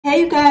Hey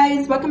you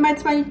guys, welcome back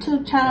to my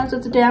YouTube channel. So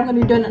today I'm going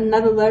to be doing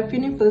another love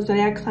reading for the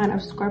zodiac sign of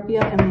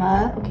Scorpio and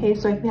love. Okay,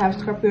 so if you have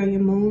Scorpio on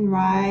your moon,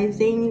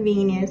 rising,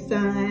 Venus,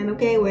 sun,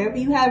 okay, wherever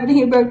you have it in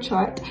your birth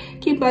chart,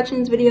 keep watching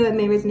this video. It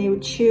may resonate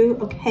with you.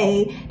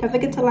 Okay, don't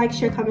forget to like,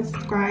 share, comment,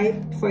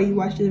 subscribe before you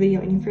watch this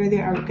video any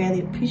further. I would greatly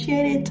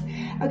appreciate it.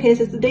 Okay,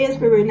 so today is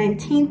February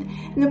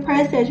 19th, and the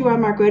prayer says, "You are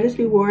my greatest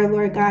reward,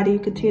 Lord God, and you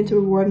continue to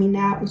reward me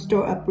now and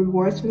store up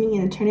rewards for me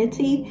in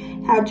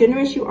eternity. How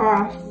generous you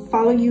are, I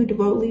follow you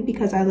devotedly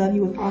because I love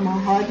you with all my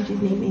heart. In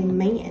Jesus' name,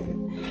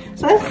 amen."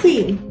 So let's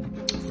see.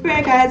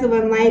 Spirit guides of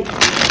light,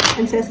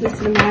 ancestors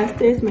to the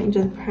masters, my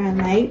angels of prayer and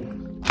light.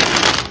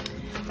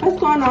 What's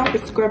going on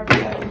with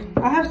Scorpio?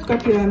 I have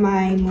Scorpio in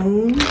my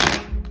moon.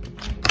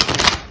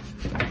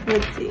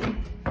 Let's see.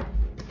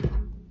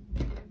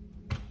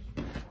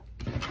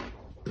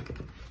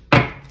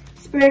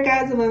 Spirit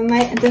guides of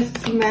light, ancestors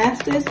to the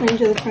masters, my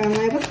angels of prayer and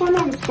light. What's going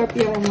on with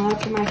Scorpio and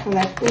love for my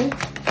collective?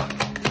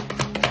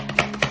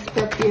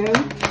 Scorpio.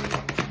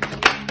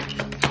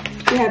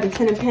 We have the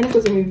Ten of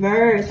Pentacles in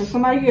reverse. So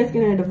somebody here is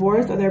getting a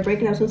divorce, or they're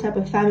breaking up some type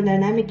of family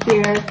dynamic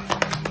here.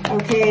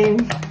 Okay.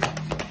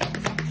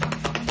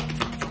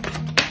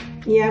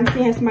 Yeah, I'm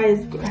seeing somebody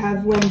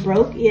have went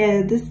broke.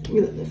 Yeah, this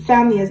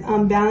family is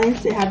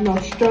unbalanced. They have no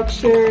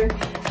structure.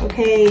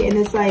 Okay, and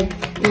it's like,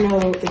 you know,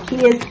 the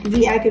kids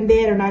be acting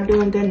bad or not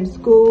doing good in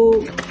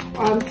school.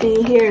 I'm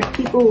seeing here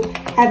people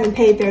haven't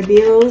paid their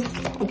bills.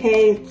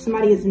 Okay,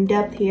 somebody is in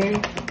debt here.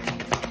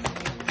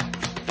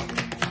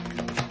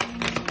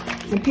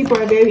 And people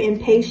are very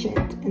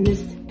impatient in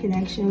this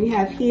connection. We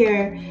have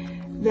here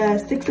the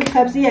Six of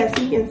Cups. Yeah,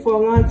 see, and Four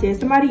of Wands here.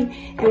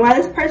 Somebody, and while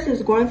this person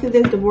is going through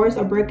this divorce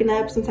or breaking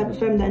up, some type of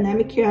family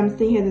dynamic here, I'm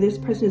seeing here that this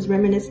person is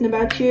reminiscing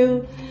about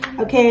you.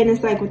 Okay, and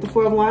it's like with the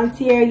Four of Wands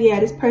here, yeah,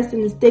 this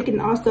person is thinking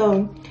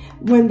also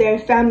when their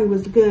family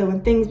was good, when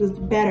things was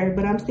better,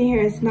 but I'm seeing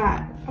here it's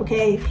not.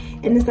 Okay,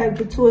 and it's like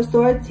the Two of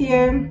Swords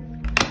here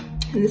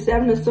and the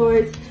Seven of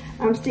Swords.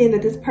 I'm seeing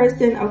that this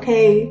person,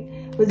 okay,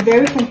 was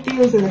very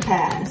confused in the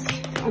past.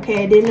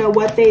 Okay, didn't know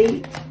what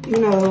they, you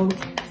know,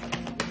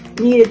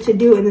 needed to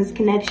do in this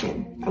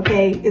connection.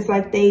 Okay, it's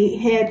like they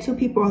had two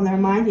people on their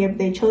mind here, but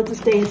they chose to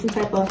stay in some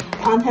type of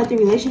unhealthy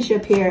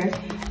relationship here.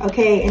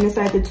 Okay, and it's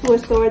like the Two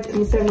of Swords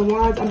and the Seven of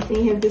Wands. I'm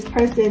seeing here this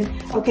person,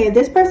 okay,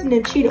 this person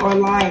didn't cheat or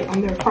lie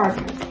on their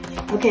partner.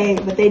 Okay,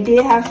 but they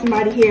did have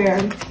somebody here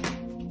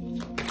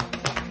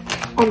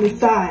on the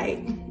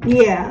side.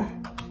 Yeah,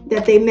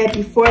 that they met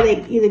before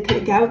they either could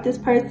have got with this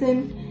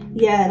person.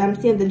 Yeah, and I'm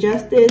seeing the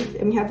Justice,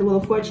 and we have the Wheel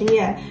of Fortune.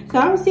 Yeah, so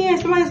I'm seeing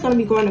somebody's going to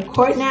be going to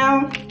court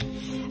now.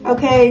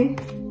 Okay.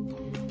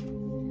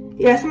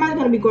 Yeah, somebody's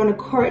going to be going to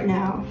court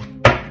now.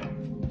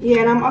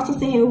 Yeah, and I'm also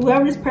seeing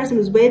whoever this person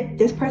was with,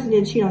 this person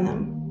didn't cheat on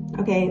them.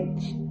 Okay,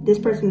 this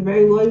person is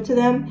very loyal to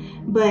them,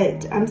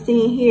 but I'm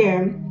seeing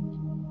here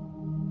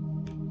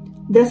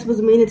this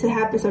was meaning to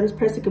happen so this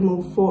person could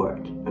move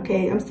forward.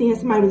 Okay, I'm seeing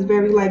somebody was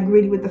very like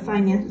greedy with the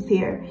finances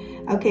here.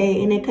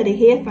 Okay, and they could have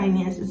hid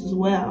finances as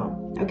well.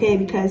 Okay,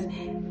 because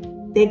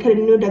they could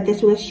have knew that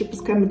this relationship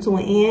was coming to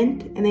an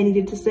end and they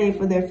needed to save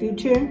for their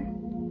future.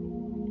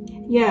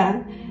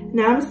 Yeah,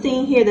 now I'm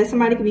seeing here that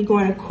somebody could be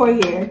going to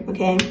court here.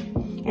 Okay,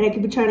 and they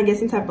could be trying to get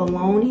some type of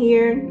loan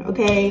here.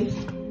 Okay,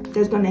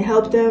 that's going to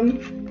help them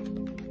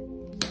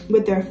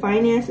with their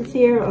finances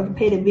here or to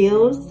pay the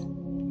bills.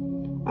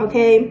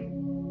 Okay.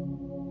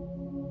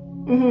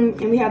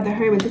 And we have the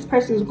Hermit. This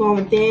person is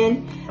going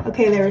within.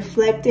 Okay, they're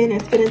reflecting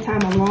and spending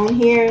time alone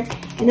here.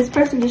 And this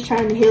person just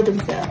trying to heal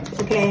themselves.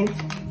 Okay.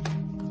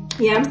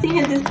 Yeah, I'm seeing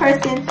that this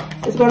person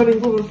is going to be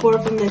moving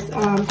forward from this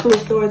Two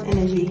of Swords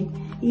energy.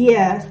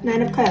 Yeah,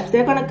 Nine of Cups.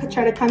 They're going to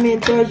try to come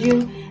in towards you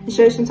and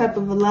show you some type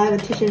of love,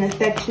 attention, and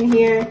affection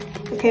here.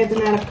 Okay, the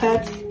Nine of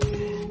Cups.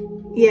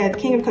 Yeah, the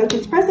King of Cups.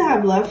 This person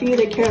have love for you.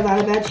 They care a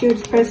lot about you.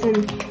 This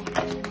person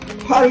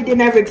probably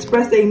didn't ever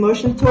express their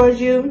emotions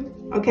towards you.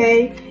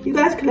 Okay, you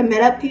guys could have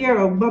met up here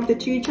or bumped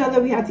into each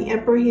other. We have the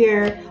Emperor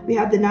here, we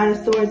have the Nine of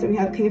Swords, and we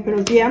have King of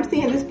Pentacles. Yeah, I'm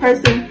seeing this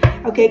person,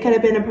 okay, could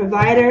have been a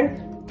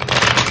provider.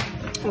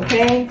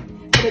 Okay,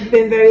 could have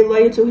been very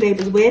loyal to who they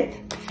was with,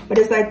 but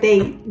it's like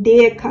they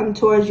did come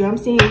towards you. I'm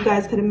seeing you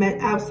guys could have met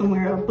out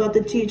somewhere or bumped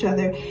into each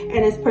other,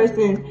 and this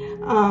person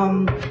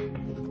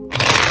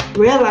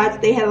realized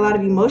they had a lot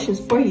of emotions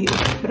for you,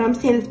 but I'm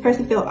seeing this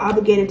person felt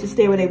obligated to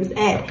stay where they was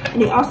at,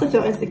 and they also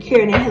felt insecure,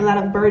 and they had a lot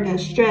of burden and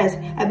stress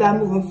about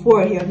moving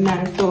forward here with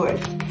Nine of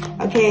Swords.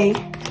 Okay,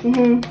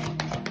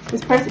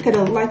 this person could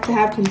have liked to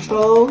have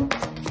control.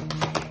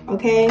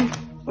 Okay,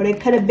 or they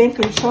could have been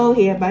controlled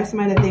here by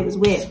somebody that they was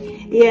with.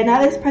 Yeah,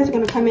 now this person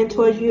gonna come in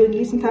towards you and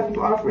give you some type of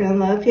offer and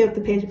love here with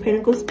the Page of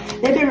Pentacles.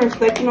 They've been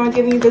reflecting on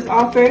giving you this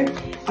offer.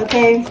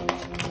 Okay.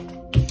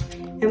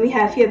 And we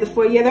have here the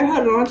Four. Yeah, they're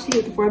holding on to you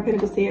with the Four of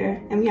Pentacles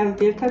here. And we have the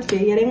Three of Cups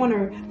here. Yeah, they want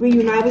to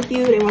reunite with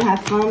you. They want to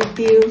have fun with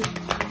you.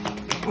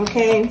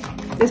 Okay.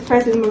 This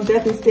person most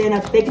definitely staying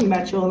up thinking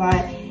about you a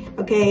lot.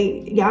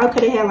 Okay. Y'all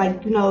could have had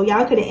like, you know,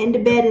 y'all could have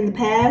ended bed in the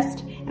past.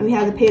 And we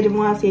have the Page of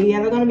Wands here.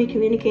 Yeah, they're going to be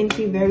communicating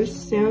to you very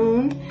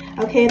soon.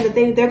 Okay. And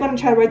they're going to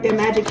try to work their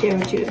magic here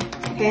with you.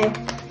 Okay.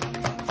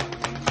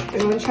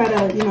 They're going to try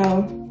to, you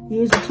know,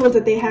 use the tools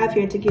that they have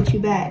here to get you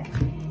back.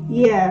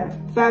 Yeah,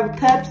 5 of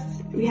Cups.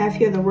 We have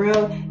here the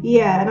World.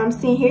 Yeah, and I'm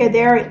seeing here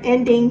they're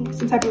ending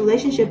some type of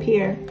relationship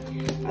here.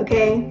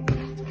 Okay.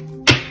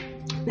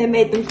 That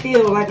made them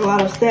feel like a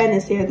lot of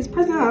sadness here. This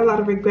person had a lot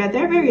of regret.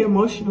 They're very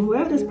emotional.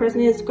 Whoever this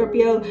person is,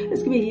 Scorpio,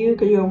 this could be you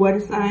because you're a water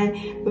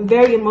sign, but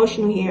very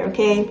emotional here,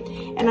 okay?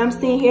 And I'm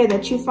seeing here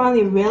that you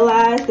finally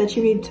realize that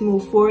you need to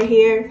move forward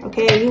here,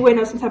 okay? You're waiting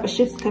on some type of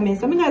shifts to come in.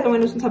 Some of you guys are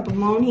waiting on some type of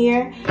loan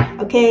here,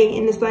 okay?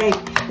 And it's like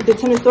with the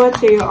 10 of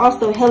Swords here, you're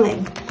also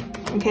healing,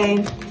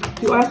 okay?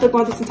 You're also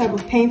going through some type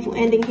of painful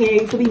ending here.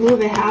 You could be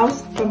moving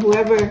house from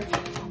whoever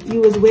you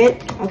was with,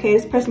 okay?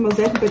 This person most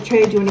definitely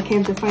betrayed you when it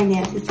came to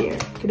finances here.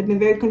 Could have been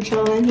very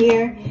controlling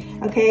here,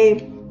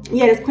 okay?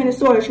 Yeah, this Queen of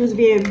Swords, she was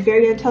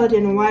very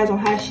intelligent and wise on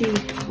how she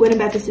went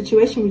about the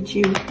situation with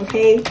you,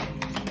 okay?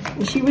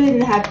 And she really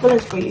didn't have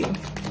feelings for you.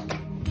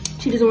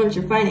 She just wanted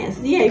your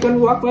finances. Yeah, you're going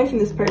to walk away from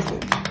this person,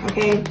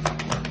 okay?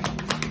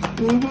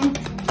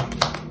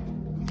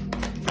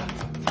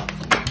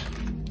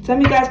 Some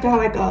of you guys could have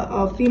like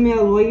a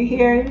female lawyer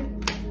here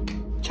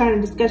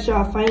trying to discuss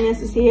your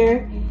finances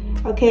here.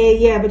 Okay,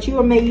 yeah, but you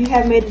have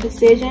made a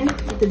decision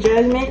with the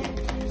Judgment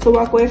to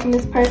walk away from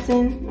this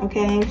person,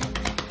 okay?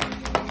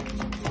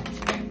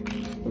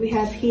 We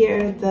have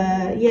here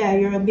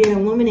you're being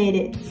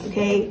illuminated,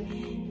 okay?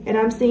 And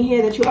I'm seeing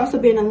here that you're also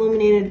being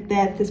illuminated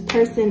that this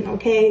person,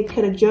 okay,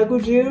 could have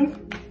juggled you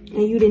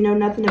and you didn't know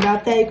nothing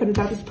about that. You could have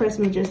thought this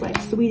person was just like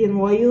sweet and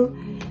loyal.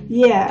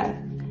 Yeah.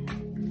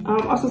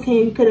 Also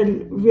saying you could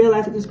have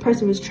realized that this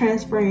person was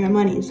transferring your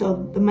money.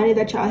 So the money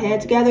that y'all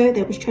had together,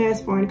 that was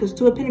transferring, because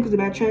 2 of Pentacles is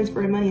about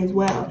transferring money as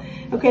well.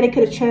 Okay, they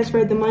could have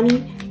transferred the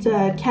money to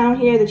an account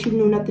here that you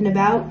knew nothing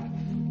about.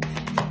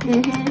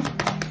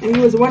 And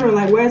you was wondering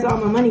like, where's all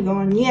my money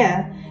going?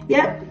 Yeah,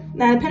 yep,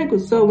 9 of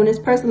Pentacles. So when this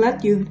person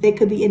left you, they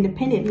could be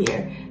independent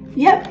here.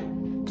 Yep,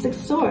 6 of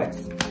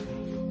Swords.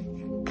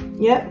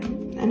 Yep,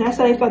 and that's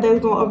how they thought they was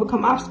going to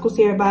overcome obstacles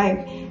here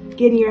by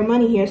getting your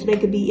money here so they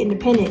could be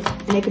independent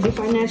and they could be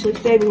financially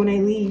stable when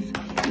they leave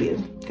you,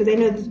 because they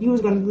know that you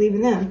was going to believe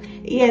in them.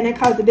 Yeah, and that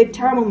caused a big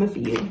turn moment for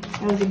you.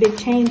 That was a big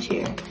change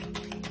here.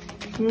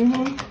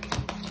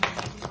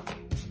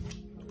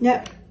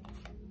 Yep.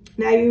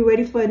 Now you're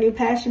ready for a new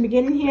passion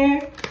beginning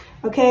here.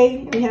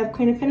 Okay, we have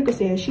Queen of Pentacles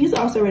here. She's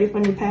also ready for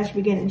a new passion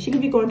beginning. She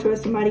could be going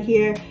towards somebody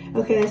here.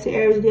 Okay, that's the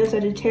Aries, Leo,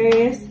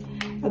 Sagittarius.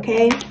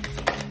 Okay.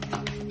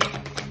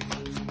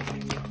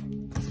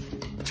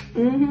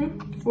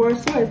 4 of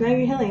Swords, now you're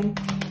healing.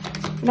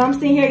 But I'm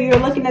seeing here, you're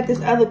looking at this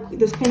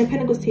Queen of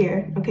Pentacles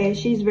here, okay?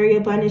 She's very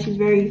abundant, she's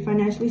very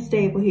financially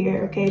stable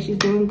here, okay? She's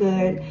doing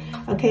good,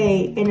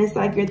 okay? And it's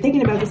like you're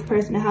thinking about this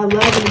person and how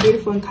loving and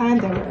beautiful and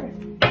kind they were.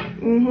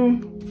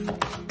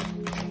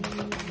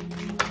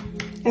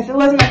 If it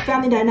wasn't a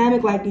family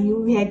dynamic like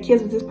you had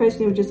kids with this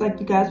person, it was just like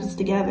you guys was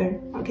together,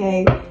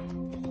 okay?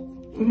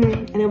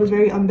 And it was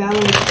very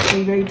unbalanced,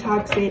 very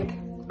toxic,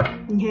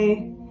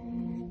 okay?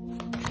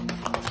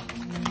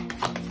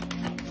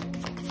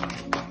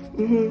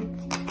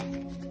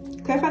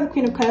 Clarify the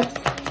Queen of Cups,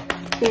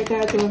 Spirit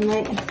Guides of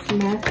Night, and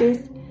Masters,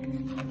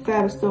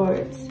 5 of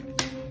Swords.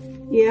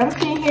 Yeah, I'm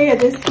seeing here,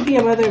 this could be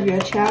a mother of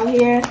your child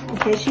here.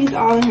 Okay, she's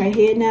all in her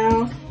head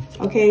now.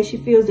 Okay, she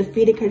feels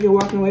defeated because you're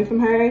walking away from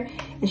her,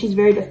 and she's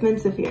very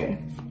defensive here.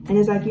 And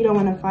it's like you don't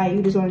want to fight,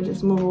 you just want to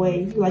just move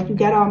away. Like, you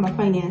got all my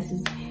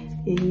finances.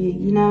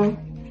 You know,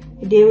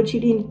 you did what you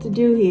needed to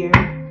do here.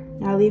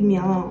 Now leave me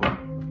alone.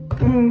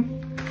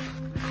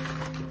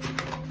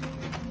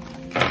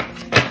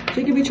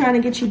 She could be trying to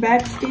get you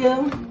back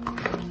still.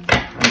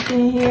 I'm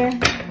seeing here.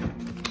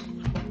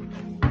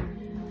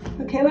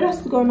 Okay, what else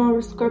is going on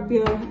with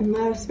Scorpio and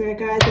love, Spirit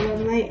Guides, and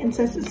love, light,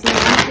 ancestors, and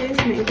masters?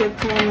 Make it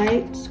clear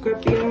light,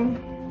 Scorpio.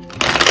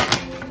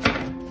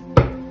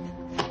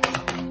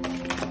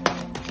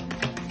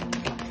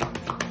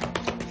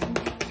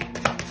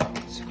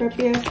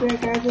 Scorpio,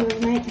 Spirit Guides, and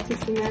love, light,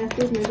 ancestors, and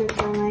masters. Make it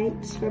clear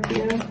light,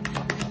 Scorpio.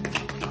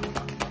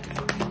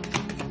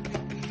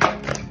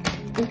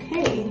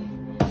 Okay.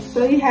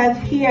 So you have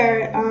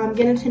here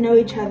getting to know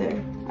each other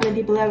on a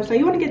deeper level. So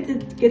you want to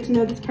get to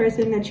know this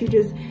person that you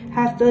just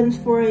have feelings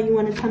for and you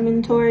want to come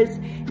in towards.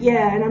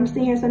 Yeah, and I'm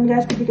seeing here some of you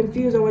guys could be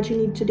confused on what you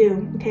need to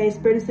do. Okay,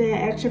 Spirit is saying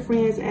ask your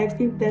friends, ask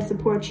people that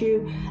support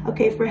you,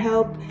 okay, for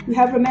help. You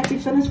have romantic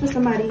feelings for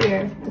somebody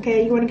here.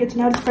 Okay, you want to get to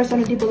know this person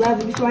on a deeper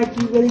level. You feel like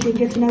you really didn't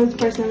get to know this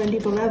person on a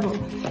deeper level.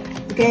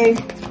 Okay,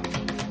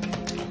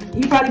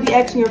 you probably be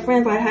asking your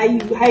friends like how you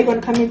going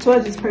to come in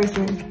towards this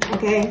person.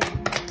 Okay.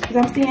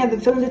 Because I'm seeing that the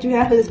feelings that you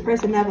have for this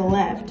person never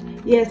left.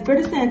 Yeah,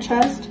 Spirit is saying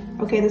trust.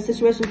 Okay, the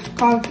situation is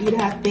calling for you to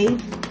have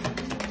faith.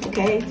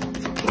 Okay,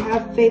 so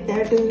have faith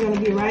that everything's going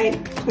to be right.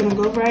 It's going to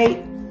go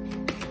right.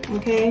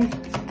 Okay.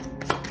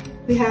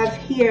 We have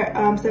here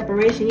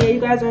separation. Yeah,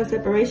 you guys are in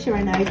separation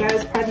right now. You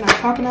guys are probably not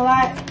talking a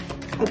lot.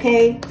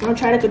 Okay, don't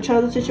try to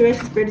control the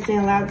situation. Spirit is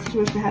saying allow the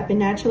situation to happen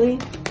naturally.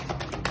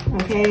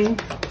 Okay.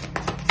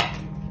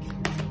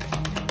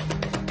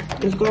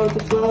 Just go with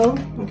the flow,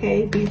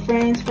 okay? Be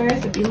friends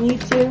first if you need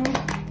to.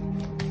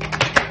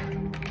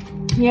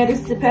 Yeah,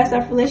 this is a past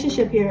life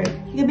relationship here.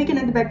 You can be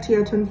connected back to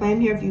your twin flame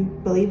here if you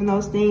believe in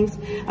those things.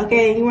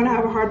 Okay, you want to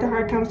have a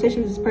heart-to-heart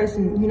conversation with this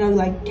person, you know,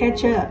 like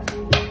catch up.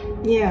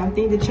 Yeah, I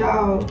think that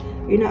y'all,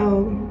 you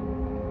know,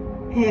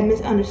 had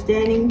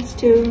misunderstandings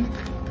too,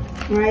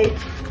 right?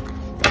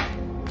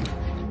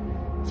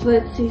 So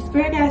let's see,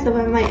 Spirit guides of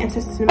my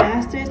ancestors and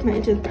masters, my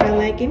angels, prayer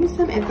light, give me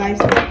some advice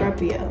for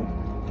Scorpio.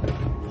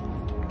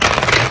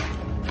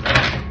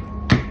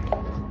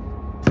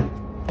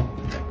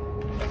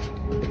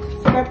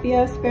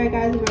 Scorpio, Spirit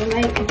guides of my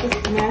light,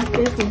 ancestors and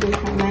masters, my angels,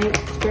 prayer light,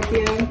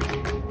 Scorpio.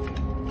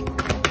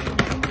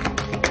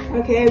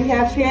 Okay, we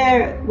have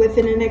here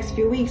within the next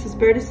few weeks, the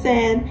Spirit is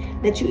saying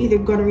that you either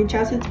going to reach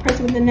out to this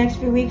person within the next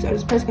few weeks, or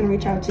this person going to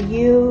reach out to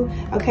you.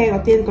 Okay,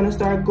 or things are going to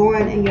start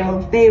going in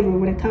your favor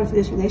when it comes to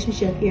this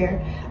relationship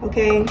here.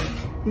 Okay.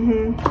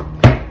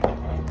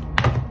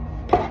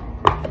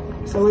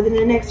 So within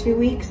the next few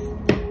weeks,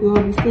 you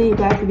will be seeing, you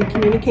guys will be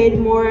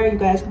communicating more. You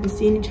guys will be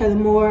seeing each other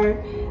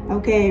more.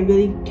 Okay,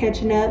 really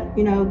catching up,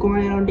 you know,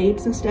 going out on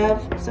dates and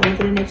stuff. So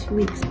within the next few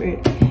weeks,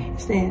 Spirit.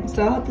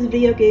 So I hope this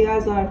video gave you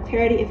guys a lot of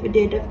clarity. If it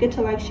did, don't forget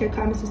to like, share,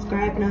 comment,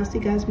 subscribe, and I'll see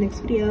you guys in the next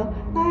video.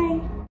 Bye.